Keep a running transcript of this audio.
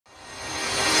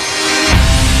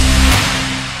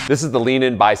This is the lean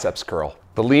in biceps curl.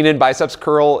 The lean in biceps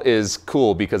curl is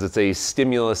cool because it's a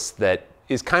stimulus that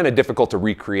is kind of difficult to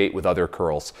recreate with other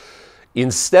curls.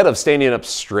 Instead of standing up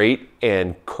straight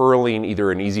and curling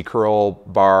either an easy curl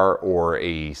bar or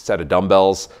a set of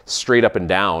dumbbells straight up and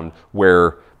down,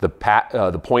 where the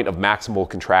point of maximal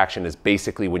contraction is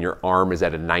basically when your arm is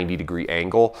at a 90-degree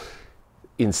angle.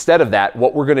 Instead of that,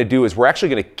 what we're gonna do is we're actually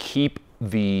gonna keep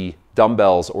the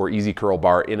dumbbells or easy curl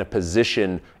bar in a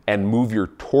position and move your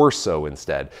torso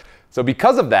instead. So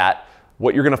because of that,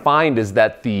 what you're gonna find is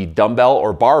that the dumbbell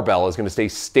or barbell is gonna stay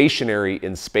stationary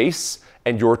in space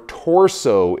and your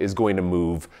torso is going to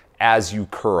move as you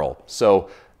curl. So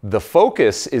the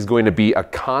focus is going to be a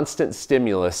constant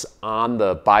stimulus on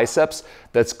the biceps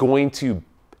that's going to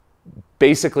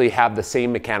basically have the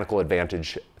same mechanical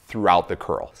advantage throughout the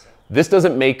curl. This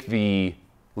doesn't make the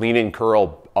lean in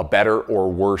curl a better or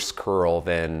worse curl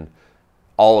than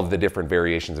all of the different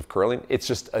variations of curling. It's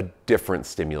just a different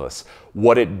stimulus.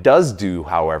 What it does do,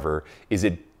 however, is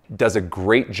it does a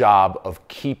great job of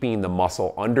keeping the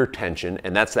muscle under tension,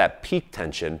 and that's that peak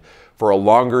tension, for a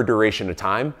longer duration of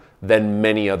time than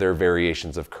many other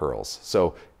variations of curls.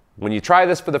 So when you try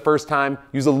this for the first time,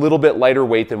 use a little bit lighter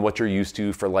weight than what you're used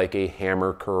to for like a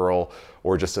hammer curl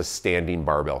or just a standing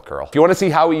barbell curl. If you want to see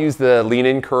how we use the lean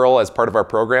in curl as part of our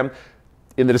program,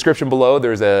 in the description below,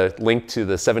 there's a link to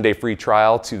the 7-day free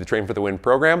trial to the Train for the Win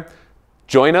program.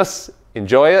 Join us,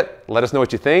 enjoy it, let us know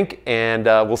what you think, and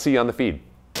we'll see you on the feed.